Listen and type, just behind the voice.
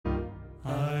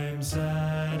I'm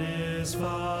satisfied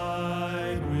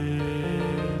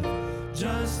with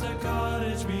just a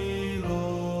cottage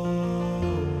below,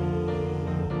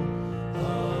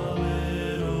 a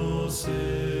little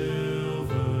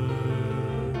silver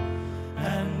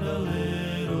and a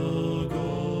little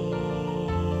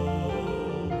gold.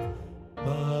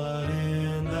 But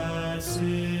in that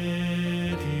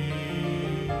city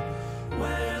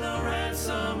where the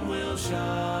ransom will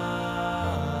shine,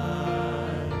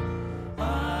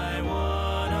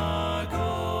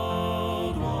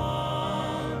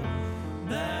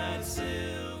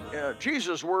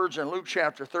 Jesus' words in Luke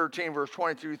chapter 13, verse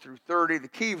 22 through 30, the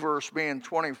key verse being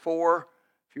 24.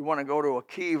 If you want to go to a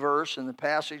key verse in the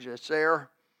passage that's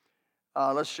there,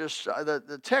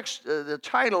 the text, the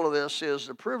title of this is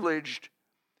 "The Privileged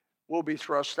Will Be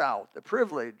Thrust Out." The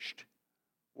privileged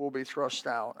will be thrust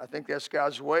out. I think that's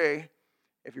God's way.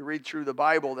 If you read through the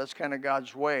Bible, that's kind of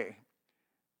God's way.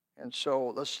 And so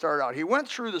let's start out. He went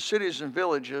through the cities and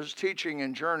villages, teaching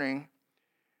and journeying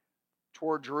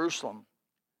toward Jerusalem.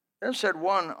 Then said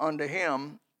one unto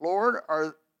him, Lord,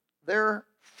 are there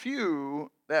few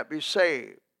that be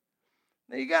saved?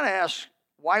 Now you got to ask,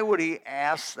 why would he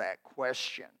ask that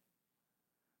question?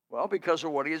 Well, because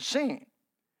of what he had seen.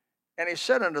 And he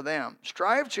said unto them,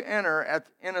 strive to enter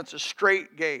in at the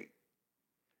straight gate.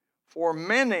 For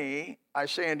many, I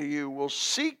say unto you, will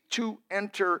seek to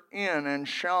enter in and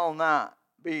shall not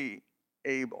be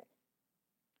able.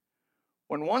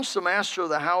 When once the master of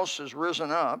the house is risen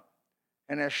up,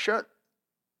 and has shut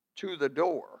to the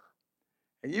door,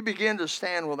 and you begin to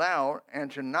stand without and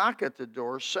to knock at the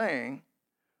door, saying,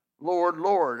 Lord,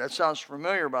 Lord. That sounds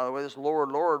familiar, by the way. This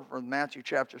Lord, Lord from Matthew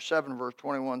chapter 7, verse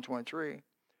 21, 23.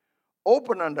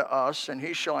 Open unto us, and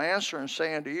he shall answer and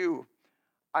say unto you,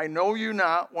 I know you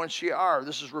not whence ye are.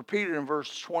 This is repeated in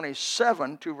verse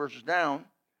 27, 2 verses down.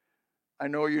 I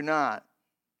know you not.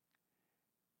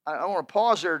 I want to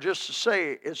pause there just to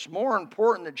say it's more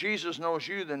important that Jesus knows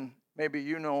you than maybe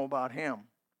you know about him.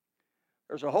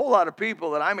 There's a whole lot of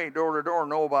people that I meet door to door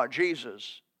know about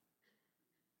Jesus,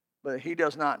 but he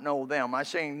does not know them. I'm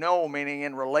saying know meaning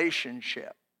in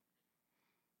relationship.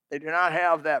 They do not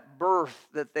have that birth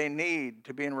that they need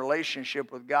to be in relationship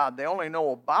with God. They only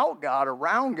know about God,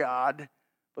 around God,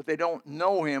 but they don't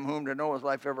know him whom to know is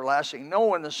life everlasting.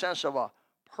 Know in the sense of a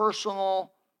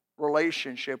personal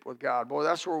relationship with God. Boy,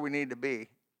 that's where we need to be.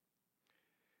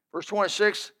 Verse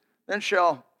 26, then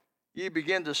shall ye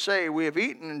begin to say, we have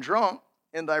eaten and drunk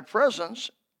in thy presence,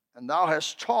 and thou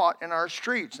hast taught in our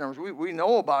streets. In other words, we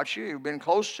know about you, we've been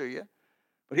close to you.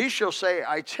 But he shall say,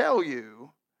 I tell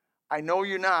you, I know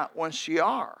you not whence ye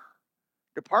are.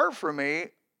 Depart from me,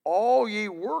 all ye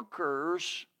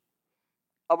workers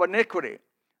of iniquity.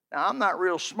 Now, I'm not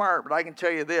real smart, but I can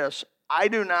tell you this. I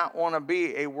do not want to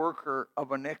be a worker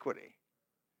of iniquity.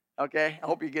 Okay? I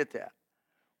hope you get that.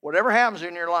 Whatever happens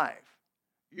in your life,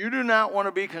 you do not want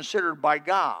to be considered by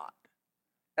God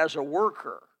as a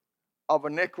worker of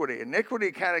iniquity. Iniquity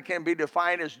kind of can be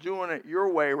defined as doing it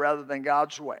your way rather than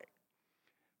God's way.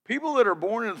 People that are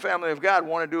born in the family of God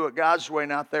want to do it God's way,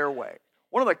 not their way.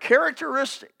 One of the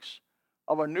characteristics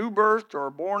of a new birth or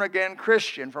a born-again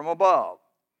Christian from above,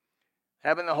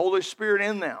 having the Holy Spirit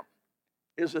in them,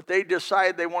 is that they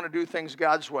decide they want to do things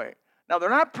God's way. Now, they're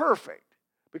not perfect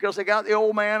because they got the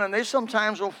old man, and they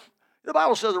sometimes will. The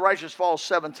Bible says the righteous falls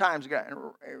 7 times. God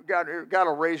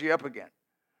will raise you up again.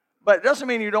 But it doesn't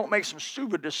mean you don't make some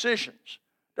stupid decisions.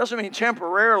 It doesn't mean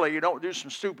temporarily you don't do some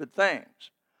stupid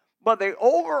things. But the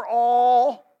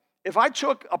overall, if I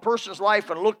took a person's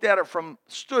life and looked at it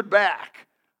stood back,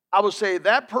 I would say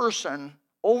that person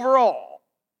overall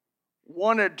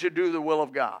wanted to do the will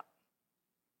of God.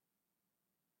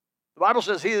 The Bible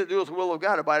says, he that doeth the will of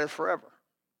God abideth forever.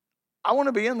 I want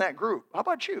to be in that group. How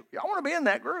about you? I want to be in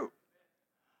that group.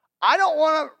 I don't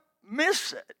want to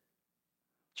miss it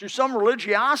through some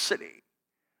religiosity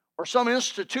or some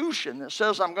institution that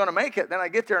says I'm going to make it. Then I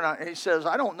get there and he says,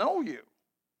 I don't know you.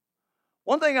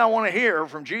 One thing I want to hear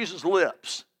from Jesus'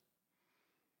 lips,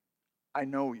 I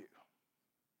know you.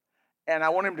 And I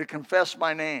want him to confess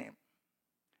my name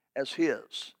as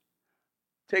his.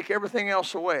 Take everything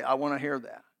else away. I want to hear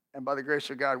that. And by the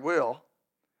grace of God will,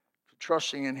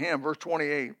 trusting in him. Verse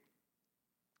 28,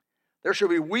 there shall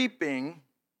be weeping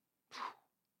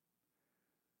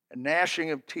and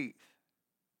gnashing of teeth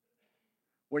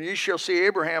when ye shall see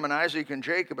Abraham and Isaac and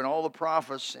Jacob and all the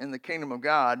prophets in the kingdom of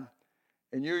God,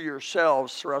 and you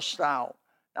yourselves thrust out.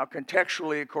 Now,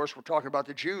 contextually, of course, we're talking about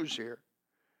the Jews here.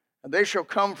 And they shall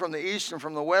come from the east and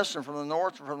from the west and from the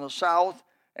north and from the south,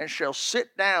 and shall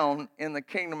sit down in the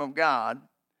kingdom of God.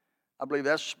 I believe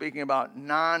that's speaking about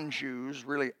non-Jews,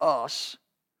 really us.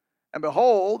 And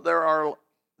behold, there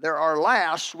are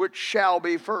last which shall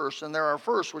be first, and there are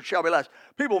first which shall be last.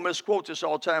 People misquote this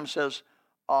all the time, says,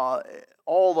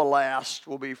 all the last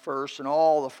will be first and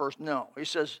all the first. No, he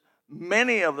says,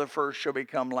 many of the first shall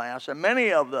become last, and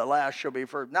many of the last shall be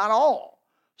first. Not all.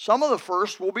 Some of the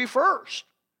first will be first,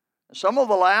 and some of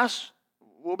the last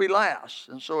will be last.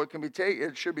 And so it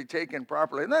should be taken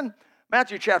properly. And then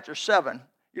Matthew chapter 7,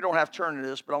 you don't have to turn to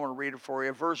this, but I want to read it for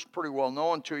you. A verse pretty well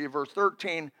known to you, verse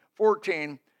 13,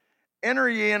 14. Enter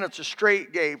ye in at the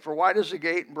straight gate, for wide is the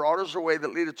gate, and broad is the way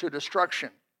that leadeth to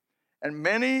destruction. And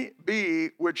many be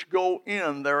which go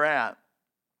in thereat.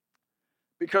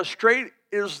 Because straight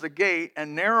is the gate,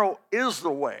 and narrow is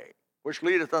the way, which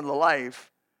leadeth unto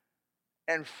life,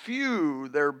 and few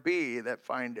there be that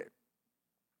find it.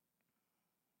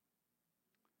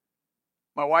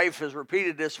 My wife has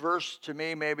repeated this verse to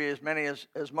me maybe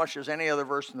as much as any other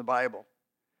verse in the Bible.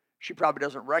 She probably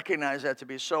doesn't recognize that to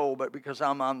be so, but because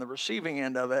I'm on the receiving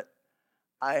end of it,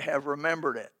 I have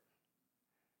remembered it.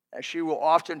 And she will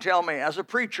often tell me, as a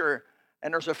preacher,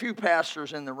 and there's a few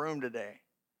pastors in the room today,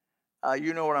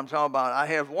 you know what I'm talking about. I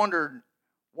have wondered,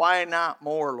 why not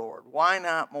more, Lord? Why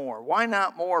not more? Why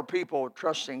not more people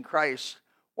trusting Christ?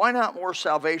 Why not more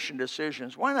salvation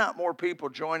decisions? Why not more people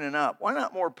joining up? Why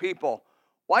not more people?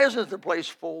 Why isn't the place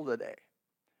full today?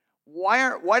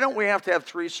 Why don't we have to have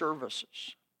 3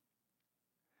 services?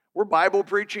 We're Bible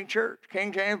preaching church,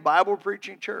 King James Bible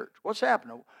preaching church. What's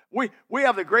happening? We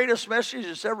have the greatest message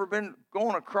that's ever been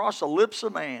going across the lips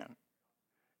of man.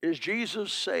 Is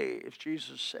Jesus saves?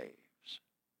 Jesus saves.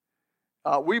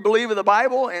 We believe in the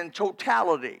Bible in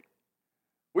totality.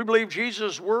 We believe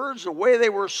Jesus' words the way they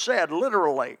were said,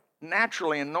 literally,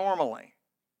 naturally, and normally.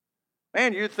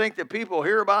 Man, you'd think that people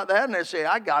hear about that and they say,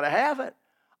 I got to have it.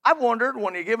 I've wondered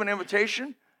when you give an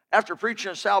invitation after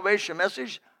preaching a salvation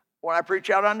message, when I preach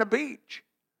out on the beach.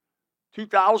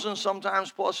 2,000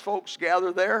 sometimes plus folks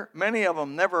gather there. Many of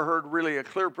them never heard really a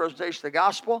clear presentation of the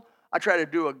gospel. I try to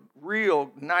do a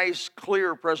real nice,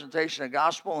 clear presentation of the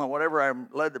gospel and whatever I'm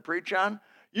led to preach on.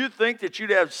 You'd think that you'd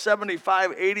have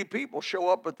 75, 80 people show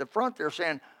up at the front there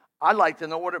saying, I'd like to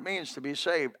know what it means to be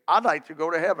saved. I'd like to go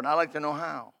to heaven. I'd like to know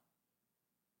how.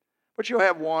 But you'll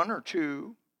have 1 or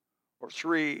 2 or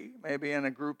 3, maybe in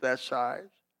a group that size,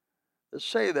 that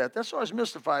say that. That's always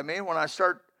mystified me. When I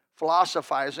start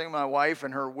philosophizing, my wife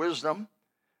and her wisdom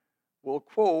will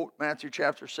quote Matthew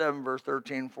chapter 7, verse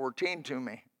 13, 14 to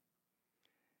me.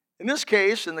 In this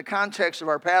case, in the context of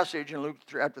our passage in Luke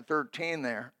chapter 13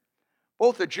 there,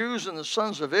 both the Jews and the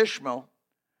sons of Ishmael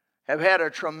have had a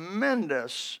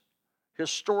tremendous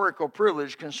historical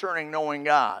privilege concerning knowing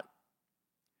God.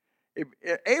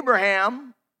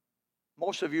 Abraham,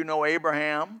 most of you know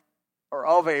Abraham, or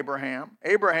of Abraham.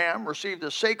 Abraham received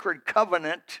a sacred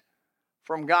covenant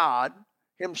from God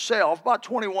himself, about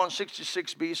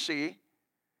 2166 BC,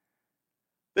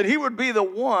 that he would be the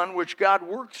one which God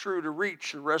worked through to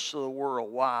reach the rest of the world.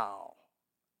 Wow.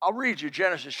 I'll read you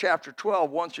Genesis chapter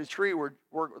 12, 1 through 3, where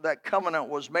that covenant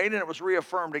was made, and it was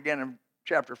reaffirmed again in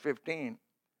chapter 15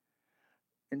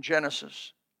 in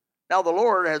Genesis. Now the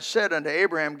Lord had said unto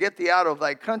Abraham, Get thee out of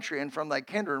thy country and from thy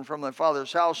kindred and from thy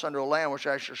father's house unto a land which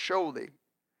I shall show thee.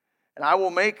 And I will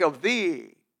make of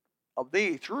thee,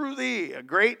 through thee, a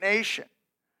great nation.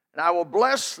 And I will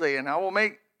bless thee, and I will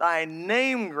make thy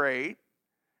name great,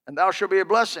 and thou shalt be a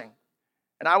blessing.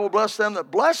 And I will bless them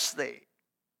that bless thee.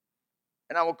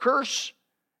 And I will curse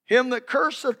him that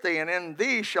curseth thee, and in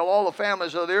thee shall all the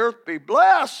families of the earth be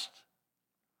blessed.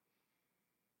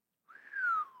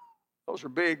 Those are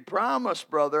big promise,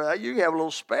 brother. You have a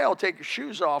little spell, take your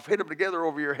shoes off, hit them together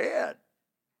over your head.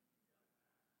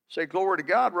 Say, glory to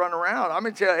God, run around. I'm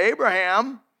going to tell you,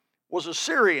 Abraham was a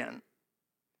Syrian.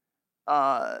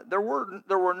 There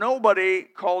was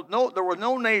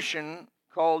no nation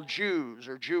called Jews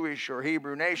or Jewish or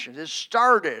Hebrew nations. It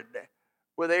started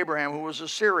with Abraham, who was a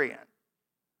Syrian.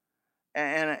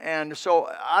 And so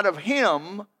out of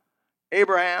him,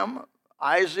 Abraham,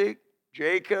 Isaac,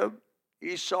 Jacob,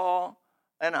 Esau,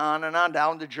 and on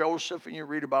down to Joseph, and you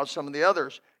read about some of the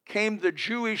others, came the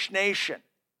Jewish nation.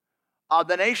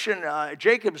 The nation,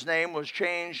 Jacob's name was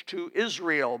changed to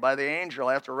Israel by the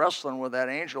angel after wrestling with that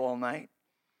angel all night.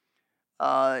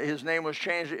 His name was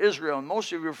changed to Israel, and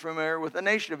most of you are familiar with the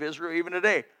nation of Israel even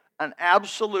today. An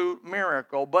absolute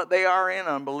miracle, but they are in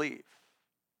unbelief.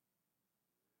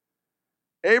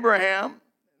 Abraham,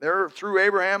 through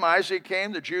Abraham, Isaac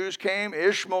came, the Jews came,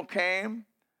 Ishmael came,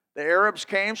 the Arabs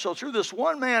came. So through this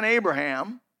one man,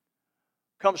 Abraham,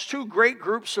 comes 2 great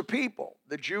groups of people.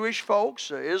 The Jewish folks,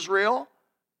 Israel,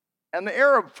 and the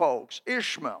Arab folks,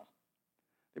 Ishmael.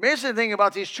 The amazing thing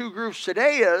about these 2 groups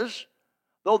today is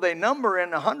though they number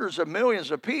in the hundreds of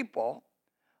millions of people,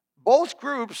 both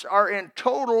groups are in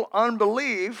total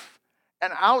unbelief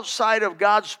and outside of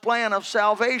God's plan of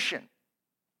salvation.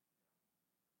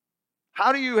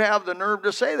 How do you have the nerve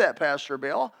to say that, Pastor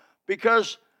Bill?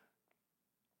 Because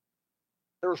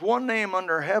there's one name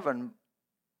under heaven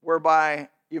whereby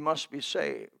you must be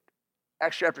saved.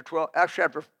 Acts chapter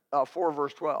 4,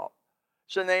 verse 12.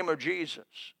 It's the name of Jesus.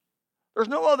 There's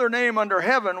no other name under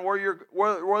heaven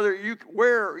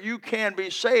where you can be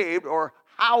saved or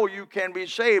how you can be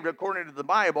saved according to the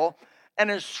Bible, and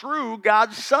it's through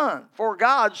God's Son. For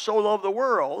God so loved the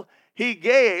world, he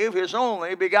gave his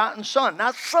only begotten Son.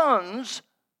 Not sons.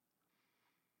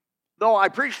 Though I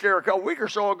preached there a week or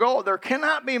so ago, there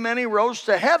cannot be many roads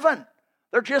to heaven.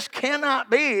 There just cannot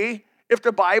be if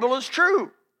the Bible is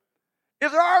true.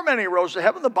 If there are many roads to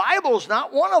heaven, the Bible is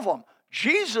not one of them.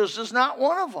 Jesus is not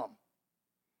one of them.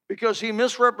 Because he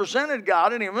misrepresented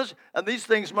God, and these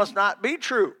things must not be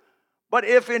true. But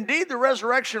if indeed the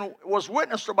resurrection was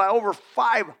witnessed by over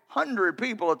 500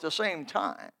 people at the same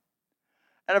time,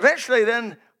 and eventually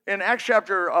then in Acts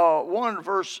chapter 1,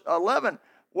 verse 11,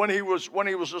 when he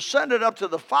was ascended up to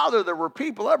the Father, there were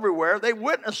people everywhere. They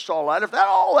witnessed all that. If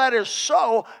all that is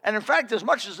so, and in fact, as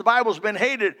much as the Bible's been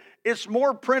hated, it's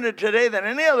more printed today than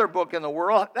any other book in the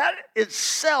world. That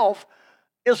itself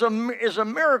is a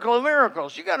miracle of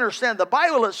miracles. You got to understand, the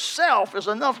Bible itself is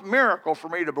enough miracle for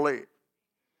me to believe.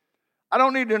 I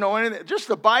don't need to know anything. Just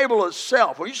the Bible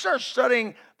itself. When you start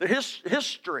studying the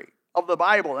history of the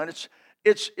Bible and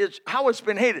it's how it's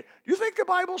been hated, do you think the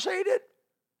Bible's hated?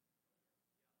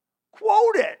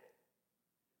 Quote it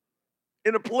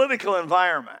in a political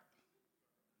environment.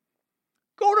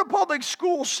 Go to public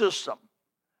school system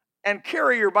and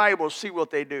carry your Bible, see what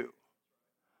they do.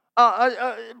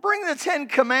 Bring the Ten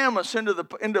Commandments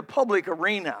into public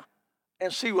arena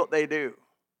and see what they do.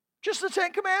 Just the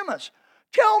Ten Commandments.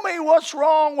 Tell me what's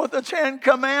wrong with the Ten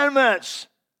Commandments.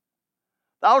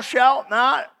 Thou shalt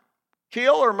not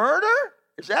kill or murder?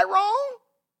 Is that wrong?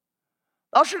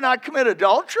 Thou shalt not commit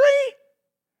adultery?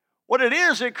 What it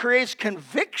is, it creates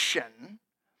conviction.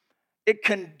 It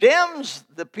condemns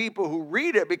the people who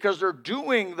read it because they're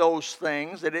doing those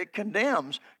things that it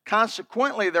condemns.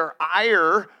 Consequently, their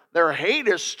ire, their hate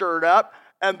is stirred up,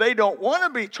 and they don't want to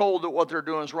be told that what they're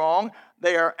doing is wrong.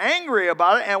 They are angry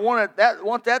about it and want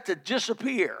that to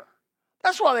disappear.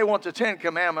 That's why they want the Ten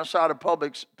Commandments out of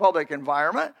public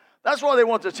environment. That's why they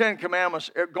want the Ten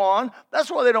Commandments gone. That's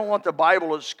why they don't want the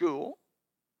Bible at school.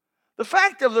 The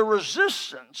fact of the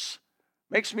resistance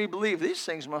makes me believe these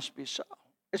things must be so.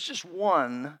 It's just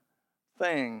one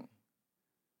thing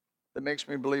that makes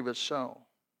me believe it's so.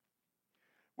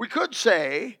 We could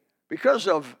say, because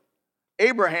of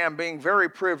Abraham being very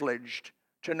privileged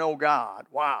to know God,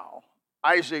 wow,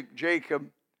 Isaac, Jacob,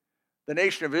 the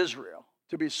nation of Israel,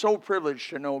 to be so privileged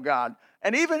to know God,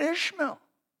 and even Ishmael,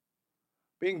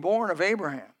 being born of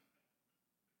Abraham.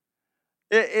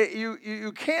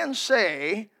 You can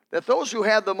say that those who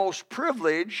have the most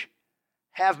privilege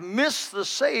have missed the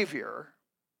Savior,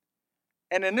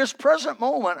 and in this present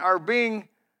moment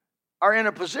are in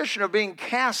a position of being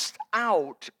cast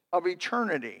out of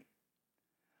eternity.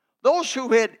 Those who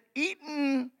had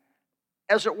eaten,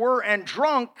 as it were, and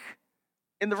drunk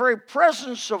in the very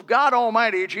presence of God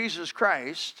Almighty, Jesus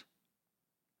Christ,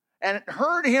 and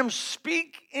heard him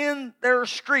speak in their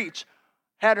streets,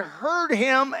 had heard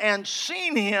him and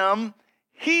seen him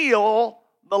heal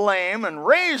the lame and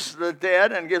raise the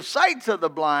dead and give sight to the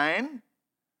blind,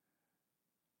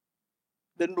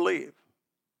 didn't believe.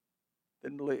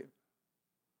 Didn't believe.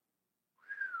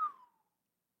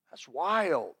 That's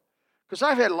wild. Because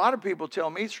I've had a lot of people tell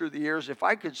me through the years, if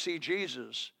I could see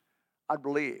Jesus, I'd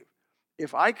believe.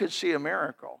 If I could see a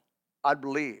miracle, I'd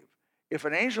believe. If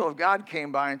an angel of God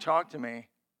came by and talked to me,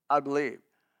 I'd believe.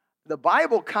 The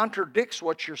Bible contradicts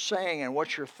what you're saying and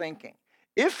what you're thinking.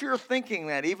 If you're thinking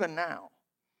that even now,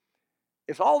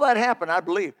 if all that happened, I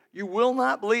believe. You will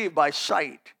not believe by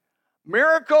sight.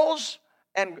 Miracles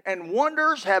and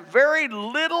wonders have very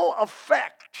little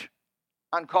effect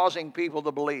on causing people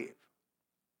to believe.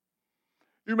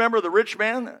 You remember the rich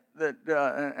man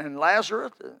and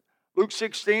Lazarus, Luke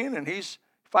 16, and he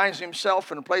finds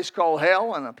himself in a place called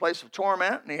hell and a place of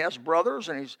torment, and he has brothers,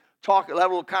 and he's having a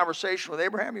little conversation with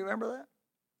Abraham. You remember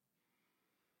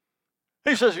that?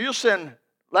 He says, if you send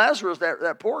Lazarus,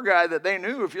 that poor guy that they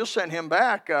knew, if you'll send him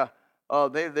back,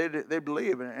 they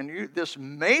believe. And this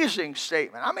amazing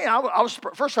statement. I mean, I was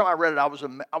first time I read it,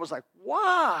 I was like,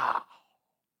 wow.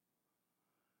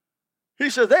 He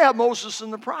said, they have Moses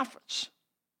and the prophets.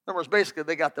 In other words, basically,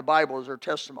 they got the Bible as their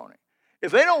testimony.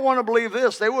 If they don't want to believe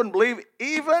this, they wouldn't believe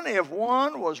even if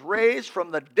one was raised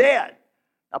from the dead.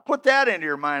 Now put that into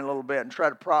your mind a little bit and try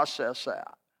to process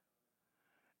that.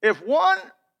 If one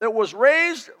that was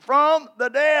raised from the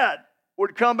dead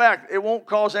would come back, it won't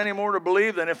cause any more to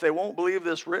believe than if they won't believe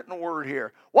this written word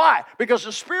here. Why? Because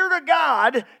the Spirit of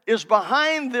God is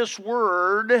behind this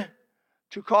word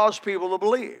to cause people to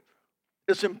believe.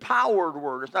 It's empowered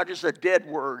word. It's not just a dead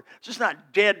word. It's just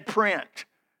not dead print.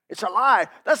 It's alive.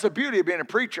 That's the beauty of being a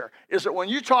preacher, is that when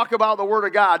you talk about the Word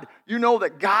of God, you know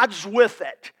that God's with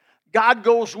it. God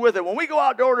goes with it. When we go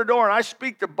out door to door and I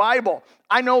speak the Bible,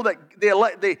 I know that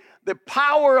the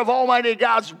power of Almighty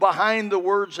God's behind the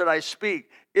words that I speak,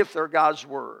 if they're God's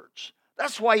words.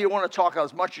 That's why you want to talk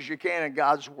as much as you can in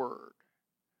God's Word.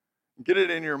 Get it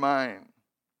in your mind.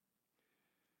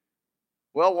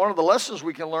 Well, one of the lessons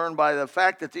we can learn by the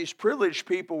fact that these privileged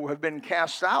people have been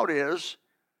cast out is,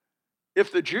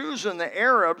 if the Jews and the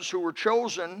Arabs who were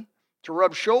chosen to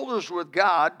rub shoulders with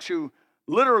God, to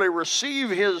literally receive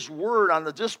His word on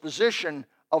the disposition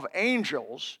of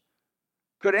angels,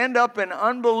 could end up in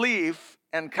unbelief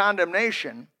and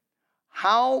condemnation,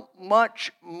 how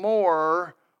much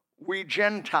more we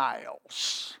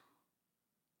Gentiles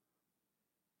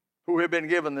who have been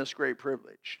given this great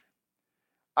privilege?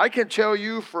 I can tell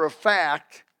you for a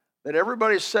fact that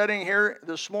everybody sitting here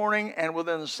this morning and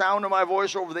within the sound of my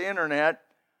voice over the internet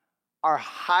are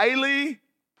highly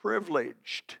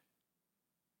privileged.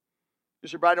 You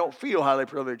say, but I don't feel highly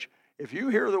privileged. If you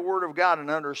hear the Word of God and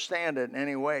understand it in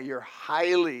any way, you're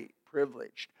highly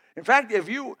privileged. In fact, if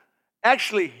you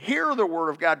actually hear the Word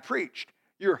of God preached,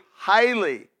 you're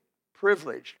highly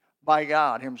privileged by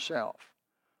God Himself.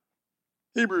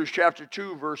 Hebrews chapter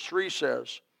 2, verse 3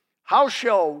 says, how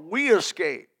shall we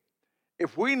escape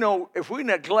if we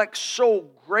neglect so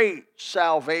great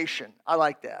salvation? I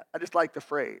like that. I just like the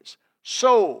phrase.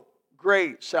 So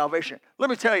great salvation. Let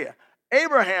me tell you,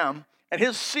 Abraham and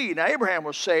his seed. Now Abraham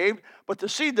was saved, but the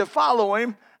seed that follow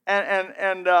him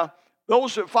and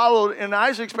those that followed in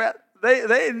Isaac's path,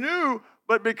 they knew.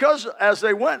 But because as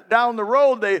they went down the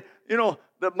road,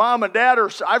 that mom and dad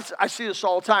I see this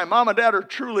all the time. Mom and dad are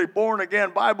truly born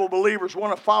again Bible believers,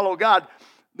 want to follow God.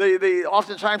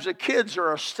 Oftentimes the kids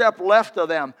are a step left of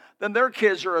them. Then their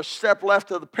kids are a step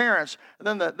left of the parents. And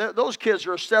then those kids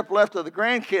are a step left of the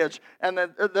grandkids. And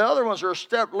the other ones are a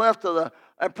step left of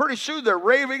and pretty soon they're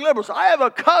raving liberals. I have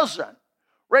a cousin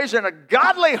raised in a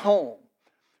godly home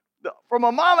from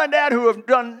a mom and dad who have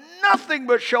done nothing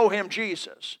but show him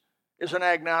Jesus, is an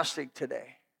agnostic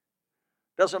today.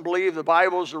 Doesn't believe the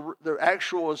Bible is the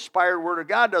actual inspired Word of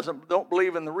God. Don't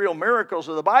believe in the real miracles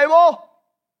of the Bible.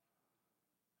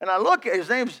 And I look at his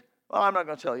name's, well, I'm not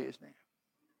going to tell you his name.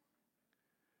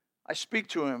 I speak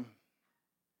to him.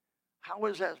 How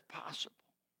is that possible?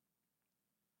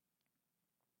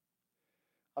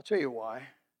 I'll tell you why.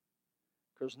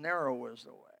 Because narrow is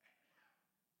the way.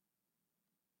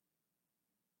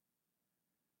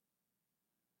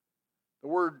 The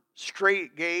word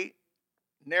straight gate,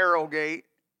 narrow gate,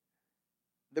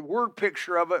 the word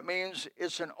picture of it means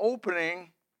it's an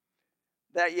opening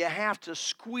that you have to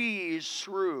squeeze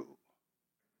through.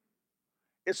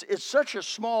 It's such a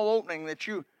small opening that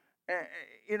you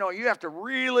have to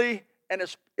really, and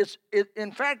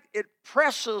in fact it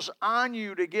presses on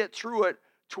you to get through it,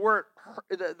 to where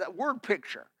the word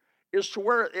picture is to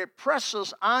where it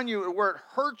presses on you to where it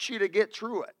hurts you to get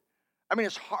through it. I mean,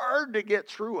 it's hard to get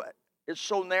through it. It's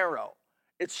so narrow.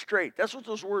 It's straight. That's what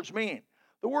those words mean.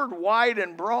 The word wide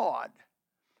and broad.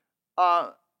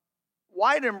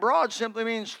 Wide and broad simply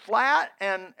means flat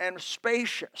and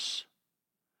spacious.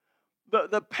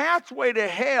 The pathway to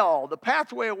hell, the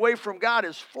pathway away from God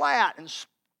is flat and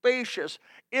spacious.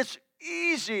 It's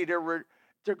easy to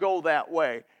go that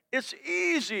way. It's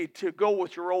easy to go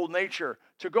with your old nature,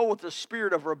 to go with the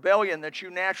spirit of rebellion that you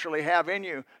naturally have in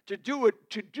you, to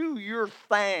do your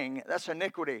thing, that's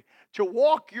iniquity. To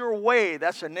walk your way,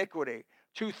 that's iniquity.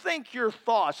 To think your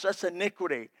thoughts, that's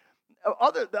iniquity.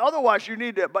 Otherwise, you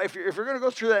need to, if you're going to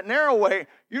go through that narrow way,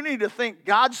 you need to think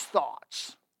God's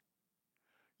thoughts.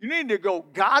 You need to go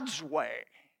God's way.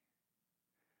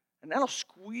 And that'll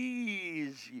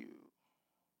squeeze you.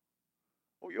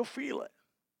 Oh, you'll feel it.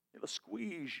 It'll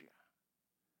squeeze you.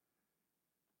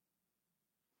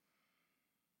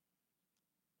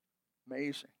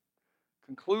 Amazing.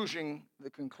 The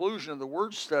conclusion of the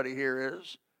word study here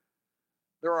is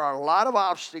there are a lot of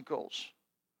obstacles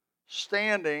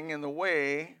standing in the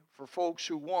way for folks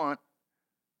who want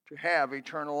to have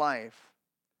eternal life.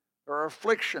 There are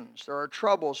afflictions, there are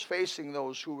troubles facing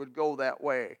those who would go that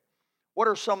way. What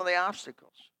are some of the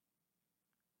obstacles?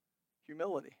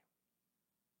 Humility.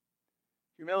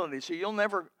 Humility. See,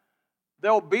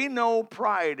 there'll be no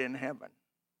pride in heaven.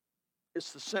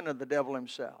 It's the sin of the devil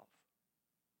himself.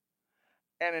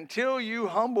 And until you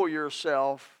humble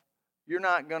yourself, you're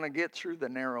not going to get through the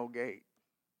narrow gate.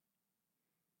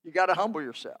 You got to humble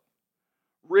yourself.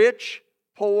 Rich,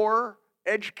 poor,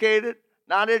 educated,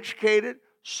 not educated,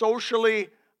 socially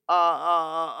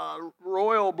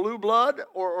royal blue blood,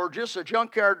 or just a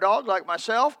junkyard dog like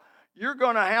myself, you're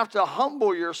going to have to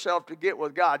humble yourself to get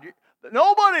with God.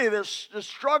 Nobody that's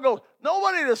struggled,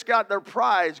 nobody that's got their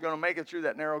pride is going to make it through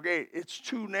that narrow gate. It's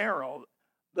too narrow.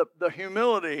 The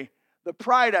humility, the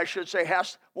pride, I should say,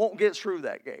 won't get through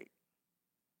that gate.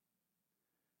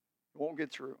 It won't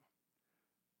get through.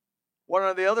 One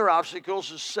of the other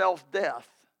obstacles is self-death.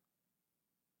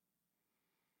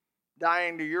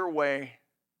 Dying to your way.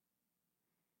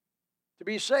 To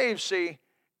be saved, see,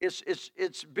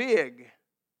 it's big.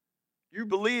 You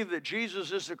believe that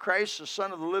Jesus is the Christ, the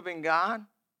Son of the living God?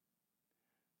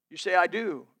 You say, I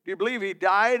do. Do you believe he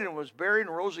died and was buried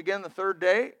and rose again the third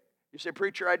day? You say,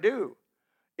 preacher, I do.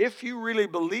 If you really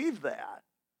believe that,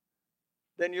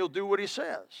 then you'll do what he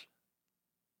says.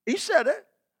 He said it.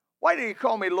 Why do you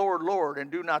call me Lord, Lord, and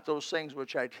do not those things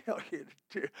which I tell you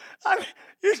to do? I mean,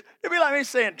 it'd be like me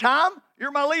saying, Tom,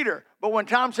 you're my leader. But when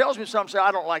Tom tells me something, I say,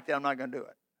 I don't like that, I'm not going to do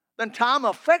it. Then Tom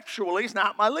effectually is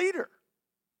not my leader.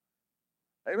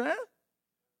 Amen?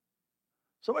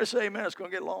 Somebody say amen, it's going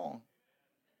to get long.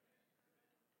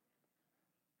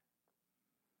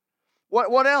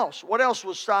 What else? What else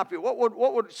would stop you?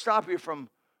 What would stop you from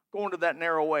going to that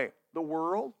narrow way? The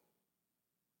world?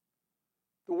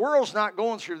 The world's not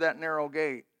going through that narrow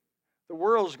gate. The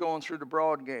world's going through the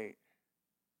broad gate.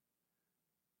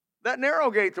 That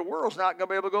narrow gate, the world's not going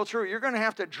to be able to go through. You're going to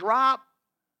have to drop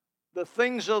the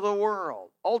things of the world.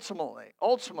 Ultimately,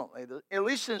 at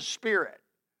least in spirit,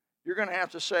 you're going to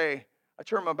have to say, I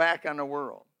turn my back on the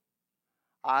world.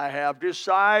 I have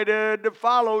decided to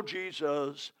follow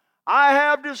Jesus. I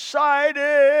have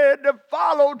decided to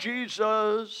follow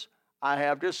Jesus. I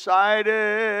have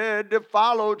decided to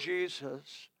follow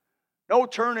Jesus. No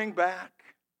turning back.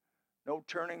 No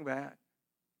turning back.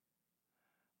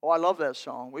 Oh, I love that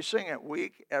song. We sing it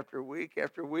week after week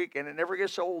after week, and it never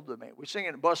gets old to me. We sing it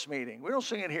in a bus meeting. We don't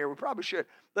sing it here. We probably should.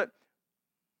 But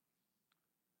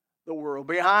the world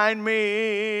behind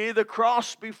me, the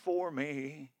cross before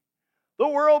me. The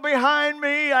world behind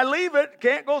me, I leave it.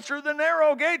 Can't go through the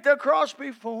narrow gate, the cross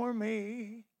before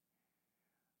me.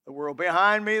 The world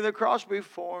behind me, the cross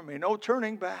before me. No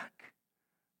turning back.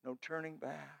 No turning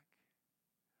back.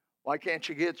 Why can't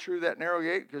you get through that narrow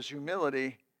gate? Because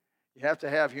humility, you have to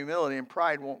have humility, and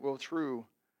pride won't go through.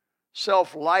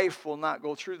 Self-life will not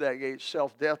go through that gate.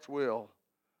 Self-death will.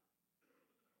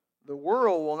 The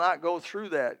world will not go through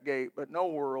that gate, but no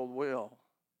world will.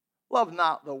 Love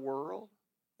not the world,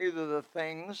 neither the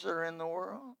things that are in the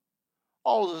world.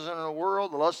 All that is in the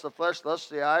world, the lust of the flesh, the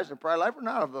lust of the eyes, and the pride of life, are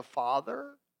not of the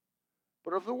Father,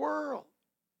 but of the world.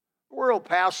 The world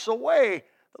passes away,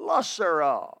 the lusts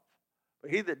thereof. But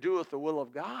he that doeth the will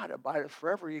of God abideth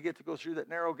forever. You get to go through that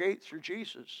narrow gate through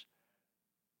Jesus.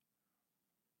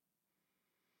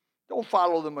 Don't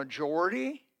follow the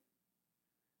majority.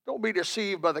 Don't be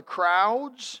deceived by the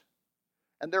crowds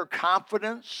and their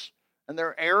confidence and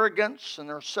their arrogance and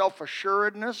their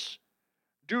self-assuredness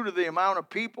due to the amount of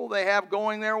people they have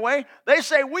going their way. They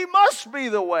say, we must be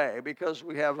the way because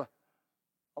we have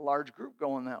a large group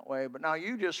going that way. But now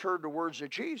you just heard the words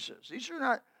of Jesus. These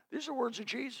are words of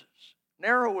Jesus.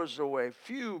 Narrow is the way,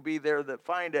 few be there that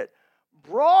find it.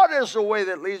 Broad is the way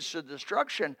that leads to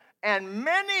destruction, and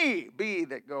many be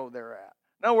that go thereat.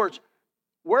 In other words,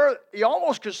 where you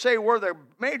almost could say where the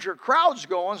major crowd's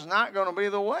going is not going to be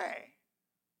the way.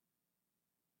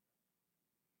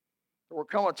 There will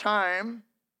come a time,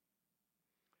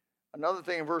 another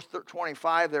thing in verse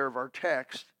 25 there of our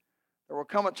text, there will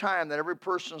come a time that every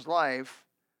person's life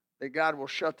that God will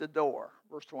shut the door.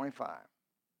 Verse 25.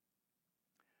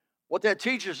 What that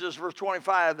teaches is, verse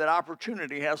 25, that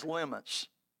opportunity has limits.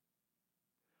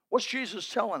 What's Jesus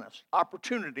telling us?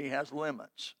 Opportunity has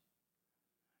limits.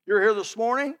 You're here this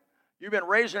morning. You've been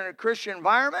raised in a Christian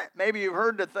environment. Maybe you've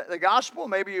heard the gospel.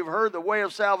 Maybe you've heard the way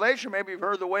of salvation. Maybe you've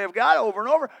heard the way of God over and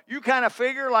over. You kind of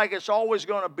figure like it's always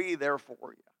going to be there for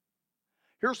you.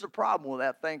 Here's the problem with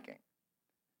that thinking.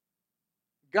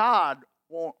 God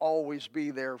won't always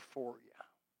be there for you.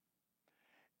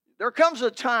 There comes a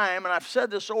time, and I've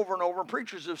said this over and over, and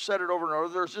preachers have said it over and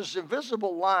over, there's this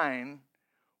invisible line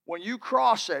when you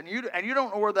cross it, and you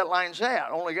don't know where that line's at,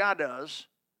 only God does,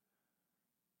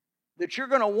 that you're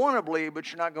going to want to believe,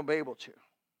 but you're not going to be able to.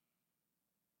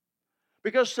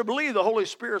 Because to believe, the Holy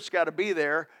Spirit's got to be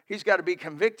there. He's got to be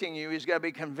convicting you. He's got to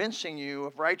be convincing you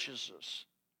of righteousness.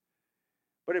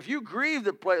 But if you grieve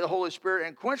the Holy Spirit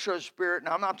and quench the Spirit,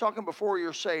 now I'm not talking before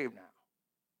you're saved now.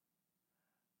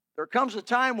 There comes a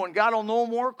time when God will no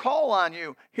more call on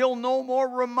you. He'll no more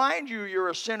remind you you're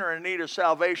a sinner in need of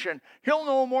salvation. He'll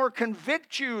no more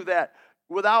convict you that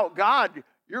without God,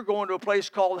 you're going to a place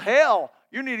called hell.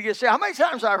 You need to get saved. How many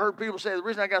times I've heard people say, the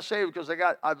reason I got saved because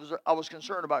I was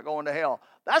concerned about going to hell.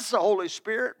 That's the Holy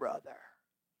Spirit, brother.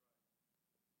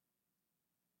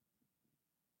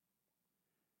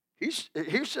 He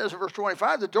says in verse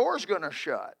 25, the door's going to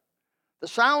shut. The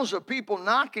sounds of people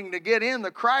knocking to get in, the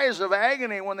cries of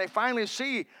agony when they finally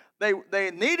see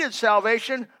they needed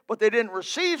salvation, but they didn't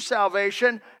receive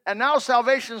salvation, and now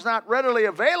salvation is not readily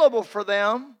available for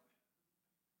them.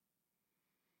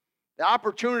 The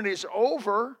opportunity's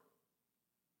over.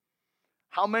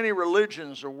 How many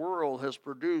religions the world has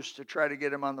produced to try to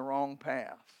get them on the wrong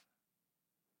path?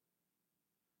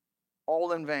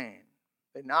 All in vain.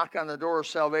 They knock on the door of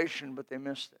salvation, but they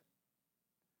missed it.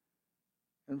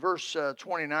 In verse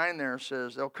 29 there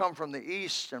says, they'll come from the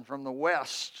east and from the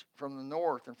west, from the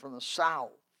north and from the south,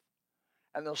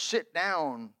 and they'll sit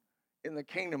down in the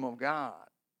kingdom of God.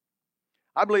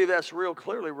 I believe that's real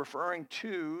clearly referring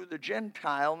to the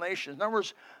Gentile nations. In other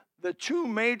words, the two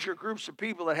major groups of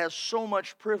people that has so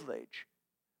much privilege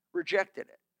rejected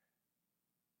it.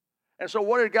 And so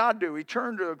what did God do? He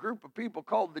turned to a group of people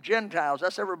called the Gentiles.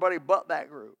 That's everybody but that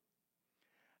group.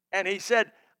 And he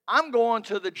said, I'm going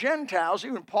to the Gentiles.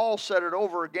 Even Paul said it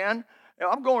over again.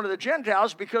 I'm going to the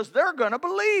Gentiles because they're going to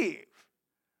believe.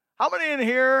 How many in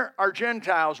here are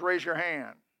Gentiles? Raise your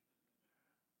hand.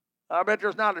 I bet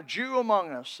there's not a Jew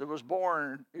among us that was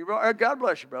born. God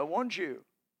bless you, brother. One Jew.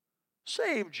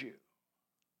 Saved Jew.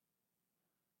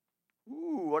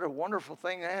 Ooh, what a wonderful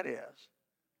thing that is.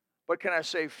 But can I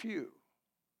say few?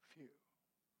 Few.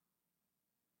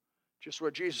 Just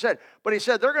what Jesus said. But he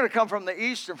said they're going to come from the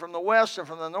east and from the west and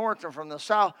from the north and from the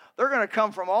south. They're going to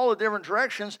come from all the different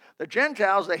directions. The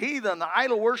Gentiles, the heathen, the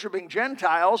idol-worshiping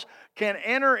Gentiles can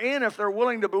enter in if they're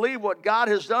willing to believe what God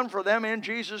has done for them in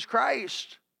Jesus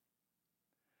Christ.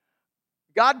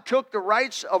 God took the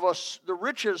rights of the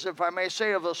riches, if I may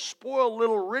say, of a spoiled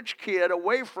little rich kid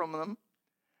away from them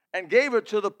and gave it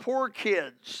to the poor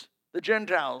kids, the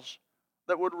Gentiles,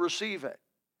 that would receive it.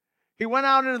 He went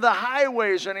out into the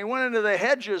highways and he went into the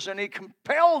hedges and he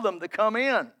compelled them to come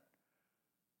in.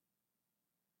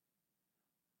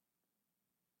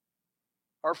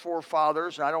 Our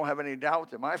forefathers, I don't have any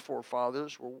doubt that my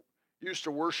forefathers used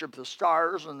to worship the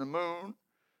stars and the moon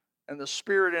and the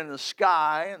spirit in the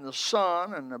sky and the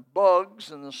sun and the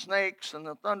bugs and the snakes and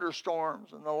the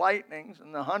thunderstorms and the lightnings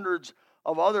and the hundreds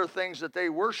of other things that they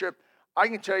worship. I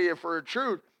can tell you for a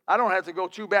truth, I don't have to go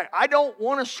too back. I don't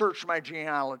want to search my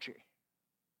genealogy.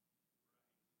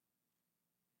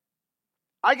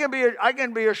 I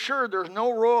can be assured there's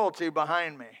no royalty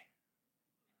behind me.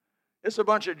 It's a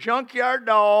bunch of junkyard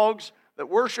dogs that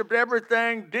worshiped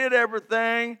everything, did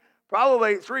everything,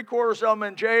 probably 3/4 of them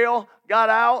in jail, got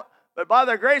out. But by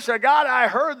the grace of God, I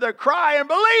heard the cry and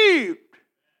believed.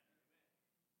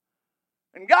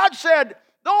 And God said,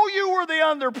 though you were the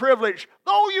underprivileged,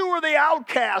 though you were the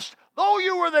outcast, though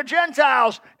you were the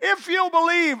Gentiles, if you'll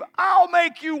believe, I'll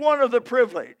make you one of the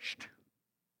privileged.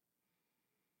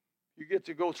 You get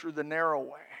to go through the narrow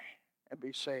way and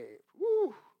be saved.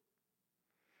 Woo.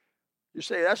 You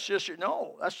say, that's just,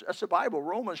 no, that's the Bible.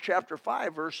 Romans chapter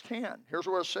 5, verse 10. Here's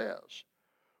what it says.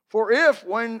 For if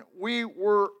when we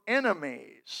were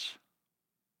enemies,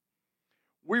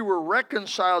 we were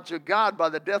reconciled to God by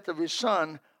the death of his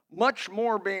Son, much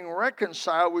more being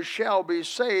reconciled, we shall be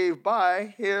saved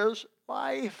by his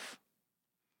life.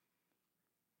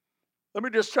 Let me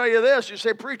just tell you this. You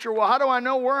say, preacher, well, how do I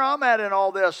know where I'm at in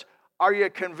all this? Are you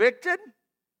convicted?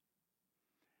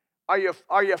 Are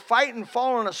you fighting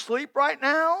falling asleep right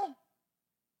now?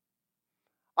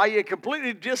 Are you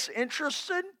completely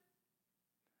disinterested?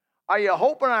 Are you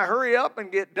hoping I hurry up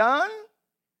and get done?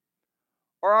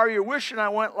 Or are you wishing I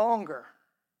went longer?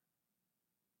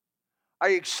 Are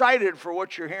you excited for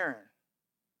what you're hearing?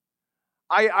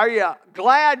 Are you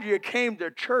glad you came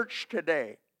to church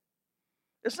today?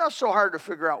 It's not so hard to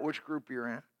figure out which group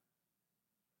you're in.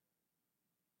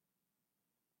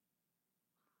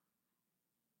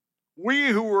 We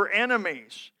who were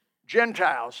enemies,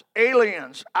 Gentiles,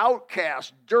 aliens,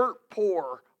 outcasts, dirt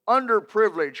poor,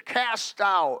 underprivileged, cast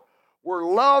out, were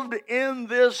loved in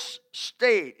this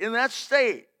state,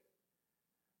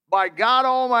 by God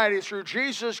Almighty through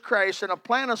Jesus Christ, and a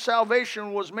plan of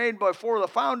salvation was made before the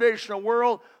foundation of the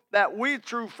world. that we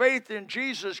through faith in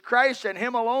Jesus Christ and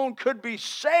Him alone could be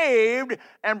saved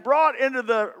and brought into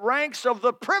the ranks of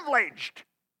the privileged.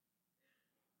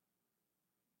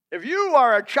 If you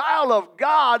are a child of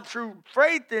God through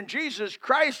faith in Jesus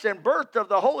Christ and birth of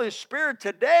the Holy Spirit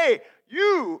today,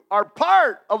 you are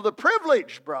part of the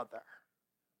privileged, brother.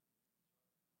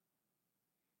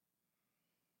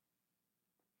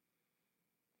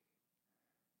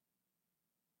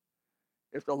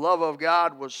 If the love of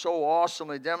God was so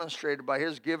awesomely demonstrated by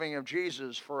His giving of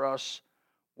Jesus for us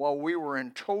while we were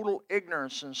in total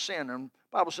ignorance and sin, and the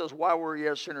Bible says, while we were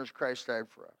yet sinners, Christ died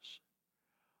for us.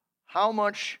 How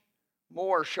much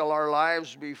more shall our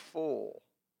lives be full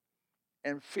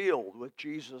and filled with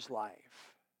Jesus' life?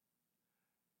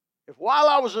 If while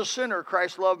I was a sinner,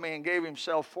 Christ loved me and gave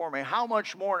Himself for me, how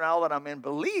much more now that I'm in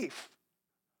belief,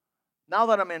 now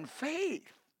that I'm in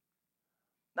faith,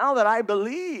 now that I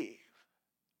believe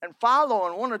and follow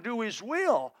and want to do His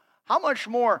will, how much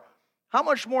more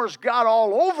is God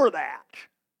all over that?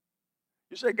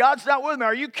 You say, God's not with me.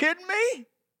 Are you kidding me?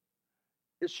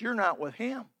 It's you're not with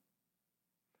Him.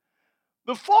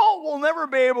 The fault will never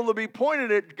be able to be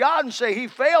pointed at God and say, He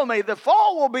failed me. The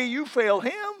fault will be you failed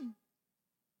Him.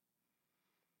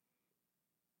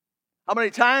 How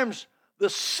many times the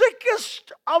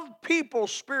sickest of people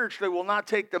spiritually will not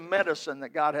take the medicine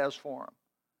that God has for them?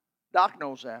 Doc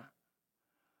knows that.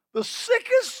 The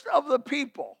sickest of the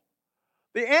people.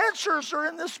 The answers are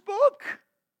in this book.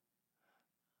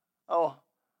 Oh,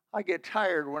 I get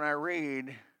tired when I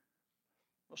read.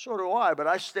 Well, so do I, but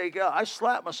I stay up. I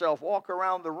slap myself, walk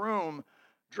around the room,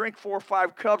 drink 4 or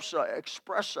 5 cups of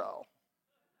espresso,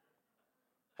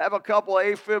 have a couple of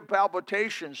AFib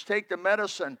palpitations, take the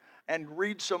medicine, and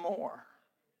read some more.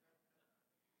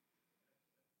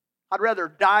 I'd rather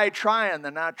die trying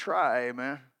than not try,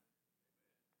 amen.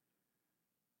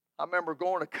 I remember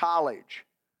going to college.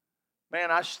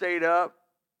 Man, I stayed up.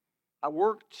 I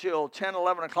worked till 10,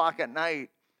 11 o'clock at night.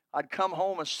 I'd come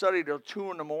home and study till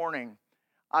 2 in the morning.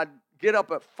 I'd get up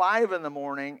at 5 in the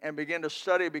morning and begin to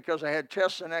study because I had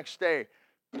tests the next day.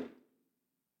 You're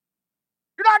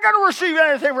not going to receive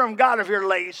anything from God if you're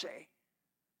lazy.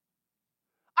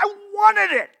 I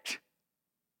wanted it.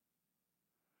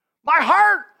 My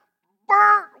heart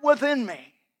burnt within me.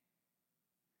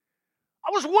 I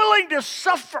was willing to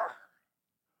suffer.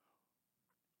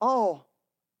 Oh,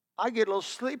 I get a little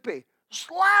sleepy.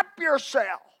 Slap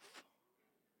yourself.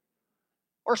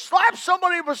 Or slap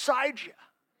somebody beside you.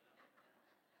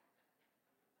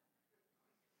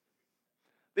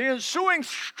 The ensuing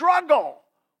struggle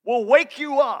will wake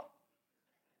you up.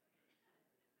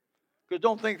 Because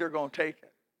don't think they're going to take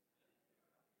it.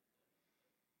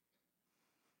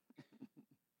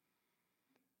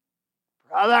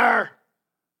 Brother,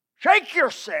 shake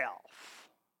yourself.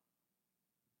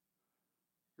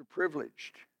 You're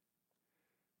privileged.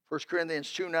 1 Corinthians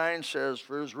 2:9 says,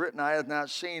 for it is written, eye hath not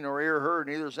seen nor ear heard,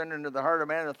 neither has entered into the heart of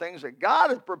man the things that God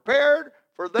has prepared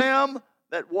for them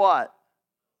that what?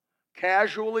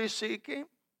 Casually seek Him?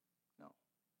 No.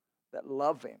 That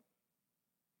love Him.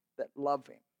 That love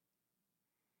Him.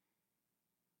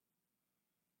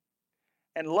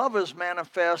 And love is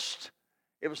manifest.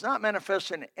 If it's not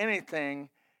manifest in anything,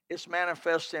 it's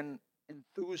manifest in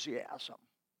enthusiasm.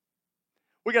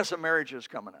 We got some marriages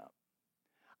coming up.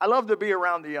 I love to be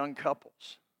around the young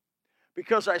couples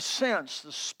because I sense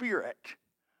the spirit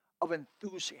of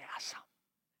enthusiasm.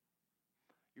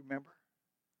 You remember?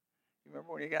 You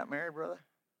remember when you got married, brother?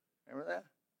 Remember that?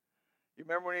 You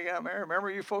remember when you got married?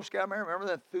 Remember you folks got married? Remember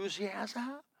the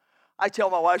enthusiasm? I tell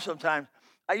my wife sometimes,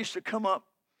 I used to come up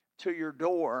to your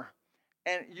door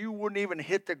and you wouldn't even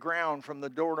hit the ground from the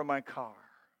door to my car.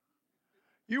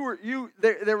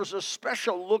 There was a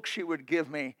special look she would give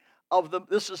me of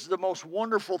this is the most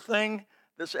wonderful thing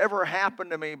that's ever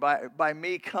happened to me by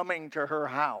me coming to her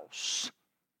house.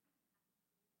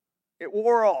 It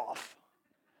wore off.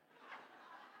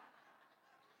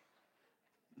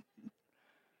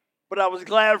 But I was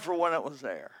glad for when it was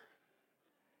there.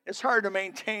 It's hard to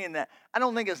maintain that. I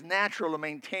don't think it's natural to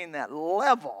maintain that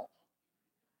level.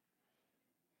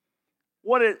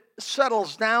 What it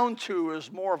settles down to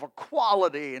is more of a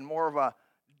quality and more of a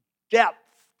depth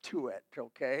to it,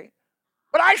 okay?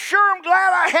 But I sure am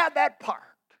glad I had that part.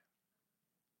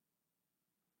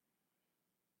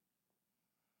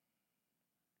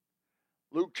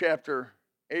 Luke chapter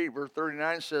 8, verse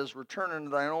 39 says, return into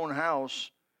thine own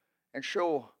house and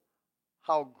show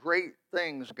how great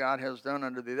things God has done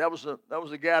unto thee. That was a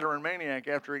Gadarene maniac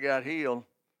after he got healed.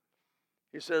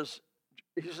 He says,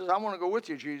 I want to go with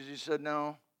you, Jesus. He said,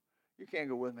 no, you can't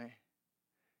go with me.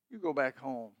 You go back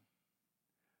home.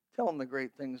 Tell them the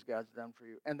great things God's done for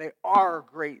you. And they are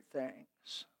great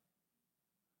things.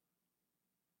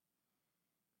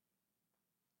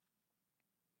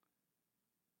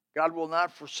 God will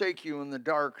not forsake you in the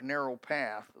dark, narrow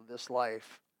path of this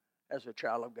life as a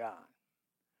child of God.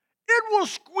 It will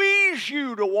squeeze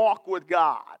you to walk with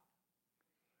God.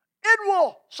 It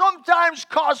will sometimes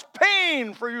cause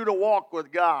pain for you to walk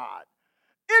with God.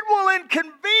 It will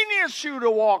inconvenience you to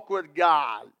walk with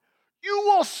God. You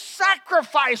will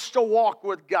sacrifice to walk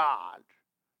with God.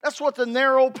 That's what the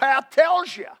narrow path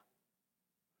tells you.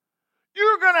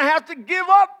 You're going to have to give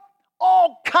up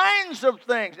all kinds of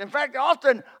things. In fact,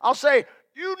 often I'll say,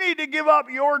 you need to give up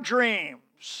your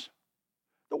dreams.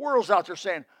 The world's out there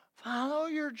saying, follow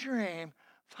your dream,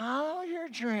 follow your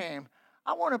dream.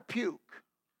 I want to puke.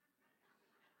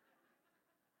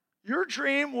 Your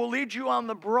dream will lead you on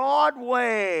the broad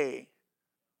way.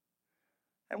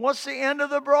 And what's the end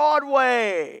of the broad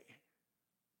way?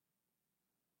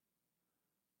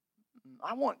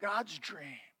 I want God's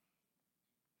dream.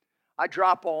 I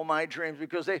drop all my dreams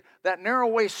because that narrow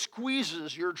way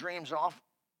squeezes your dreams off.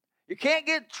 You can't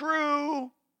get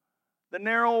through the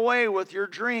narrow way with your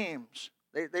dreams.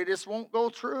 They just won't go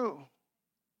through.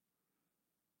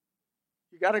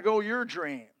 You got to go your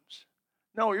dreams.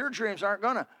 No, your dreams aren't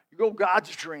going to. You go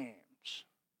God's dreams.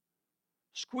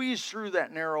 Squeeze through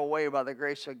that narrow way by the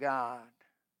grace of God.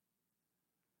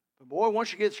 But boy,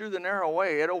 once you get through the narrow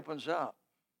way, it opens up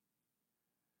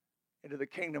into the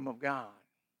kingdom of God.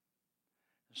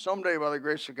 Someday, by the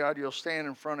grace of God, you'll stand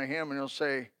in front of Him and He'll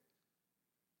say,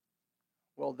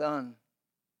 well done,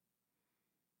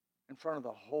 in front of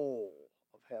the whole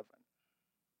of heaven.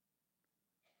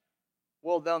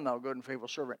 Well done, thou good and faithful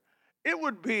servant. It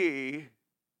would be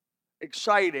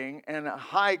exciting and a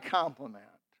high compliment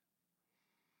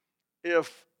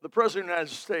if the President of the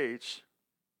United States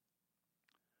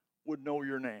would know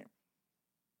your name.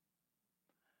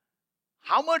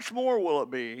 How much more will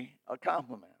it be a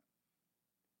compliment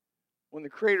when the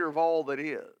Creator of all that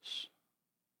is,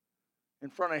 in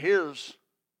front of His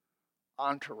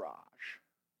entourage,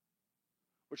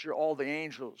 which are all the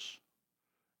angels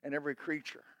and every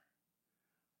creature,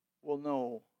 will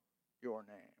know your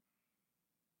name?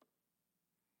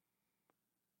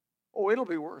 Oh, it'll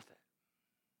be worth it.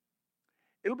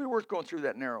 It'll be worth going through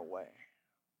that narrow way.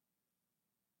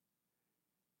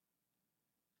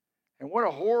 And what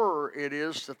a horror it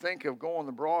is to think of going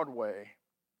the broad way.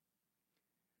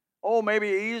 Oh,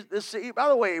 maybe this. By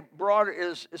the way, broad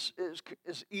is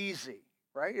easy,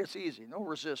 right? It's easy, no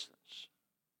resistance.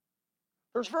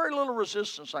 There's very little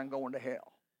resistance on going to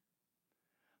hell.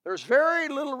 There's very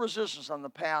little resistance on the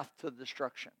path to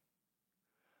destruction.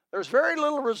 There's very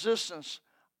little resistance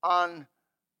on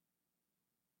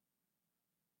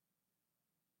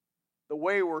the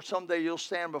way where someday you'll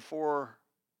stand before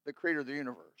the Creator of the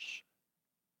universe.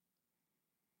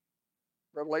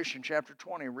 Revelation chapter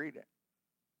 20, read it.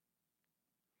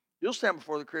 You'll stand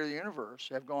before the Creator of the universe,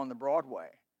 have gone the broad way.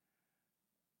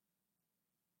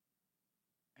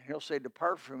 And He'll say,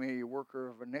 depart from me, you worker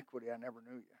of iniquity, I never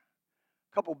knew you.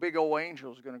 A couple big old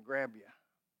angels are going to grab you.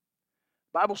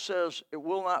 The Bible says it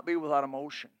will not be without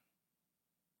emotion.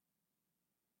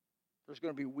 There's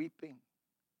going to be weeping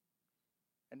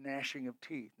and gnashing of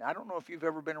teeth. Now, I don't know if you've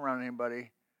ever been around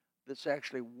anybody that's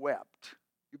actually wept.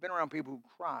 You've been around people who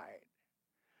cried.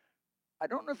 I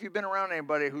don't know if you've been around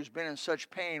anybody who's been in such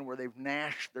pain where they've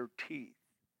gnashed their teeth.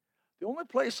 The only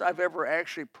place I've ever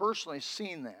actually personally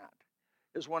seen that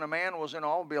is when a man was in an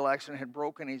automobile accident and had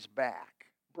broken his back.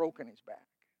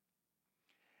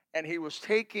 And he was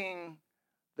taking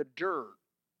the dirt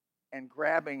and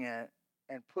grabbing it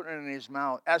and putting it in his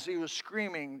mouth as he was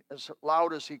screaming as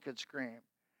loud as he could scream.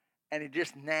 And he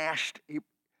just gnashed. He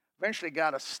eventually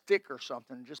got a stick or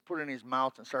something and just put it in his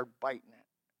mouth and started biting it.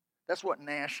 That's what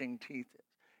gnashing teeth is.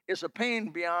 It's a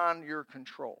pain beyond your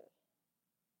control.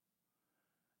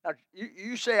 Now,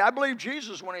 you say, I believe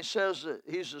Jesus when He says that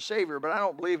He's the Savior, but I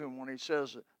don't believe Him when He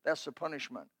says that that's the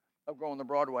punishment of going the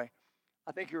broad way.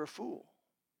 I think you're a fool.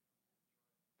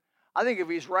 I think if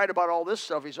He's right about all this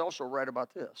stuff, He's also right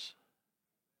about this.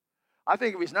 I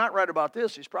think if He's not right about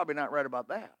this, He's probably not right about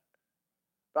that.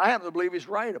 But I happen to believe He's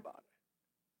right about it.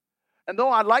 And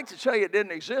though I'd like to tell you it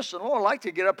didn't exist, and though I'd like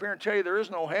to get up here and tell you there is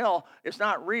no hell, it's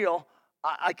not real,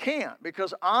 I can't.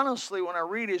 Because honestly, when I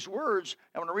read His words,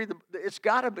 and when I read it's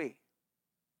got to be.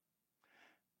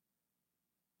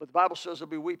 But the Bible says there'll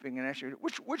be weeping and gnashing.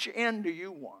 Which end do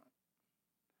you want?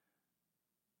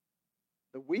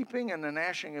 The weeping and the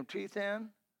gnashing of teeth end?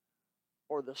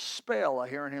 Or the spell of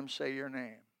hearing Him say your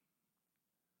name?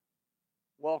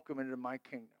 Welcome into my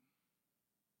kingdom.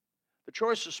 The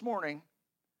choice this morning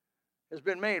has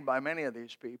been made by many of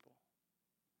these people.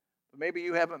 But maybe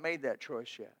you haven't made that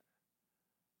choice yet.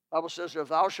 The Bible says, if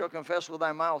thou shalt confess with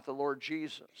thy mouth the Lord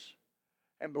Jesus,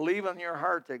 and believe in your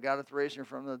heart that God hath raised him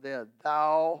from the dead,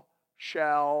 thou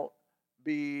shalt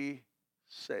be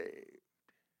saved.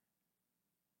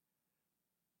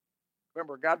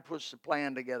 Remember, God puts the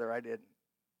plan together. I didn't.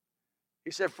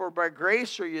 He said, for by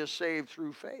grace are you saved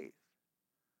through faith.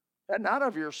 That not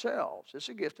of yourselves. It's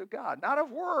a gift of God. Not of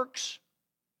works.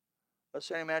 Let's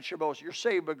say, man, should boast. You're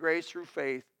saved by grace through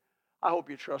faith. I hope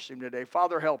you trust him today.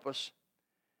 Father, help us.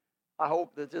 I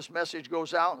hope that this message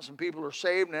goes out and some people are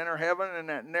saved and enter heaven in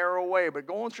that narrow way. But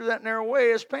going through that narrow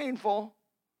way is painful.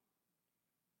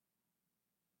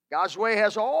 God's way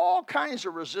has all kinds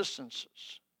of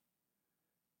resistances.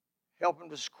 Help them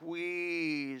to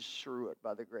squeeze through it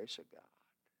by the grace of God.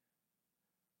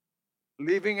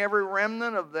 Leaving every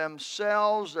remnant of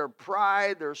themselves, their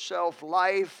pride, their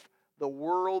self-life, the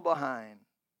world behind.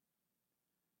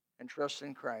 And trust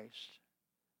in Christ.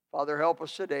 Father, help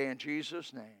us today in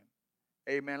Jesus' name.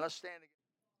 Amen. Let's stand again.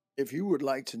 If you would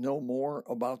like to know more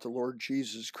about the Lord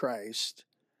Jesus Christ,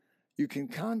 you can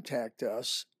contact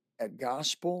us at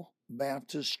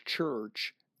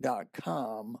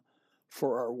gospelbaptistchurch.com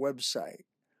for our website,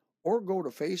 or go to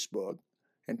Facebook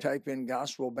and type in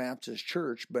Gospel Baptist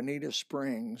Church, Bonita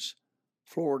Springs,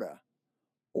 Florida,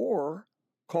 or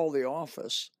call the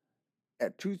office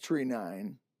at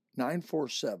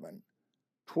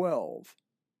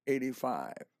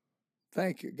 239-947-1285.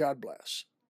 Thank you. God bless.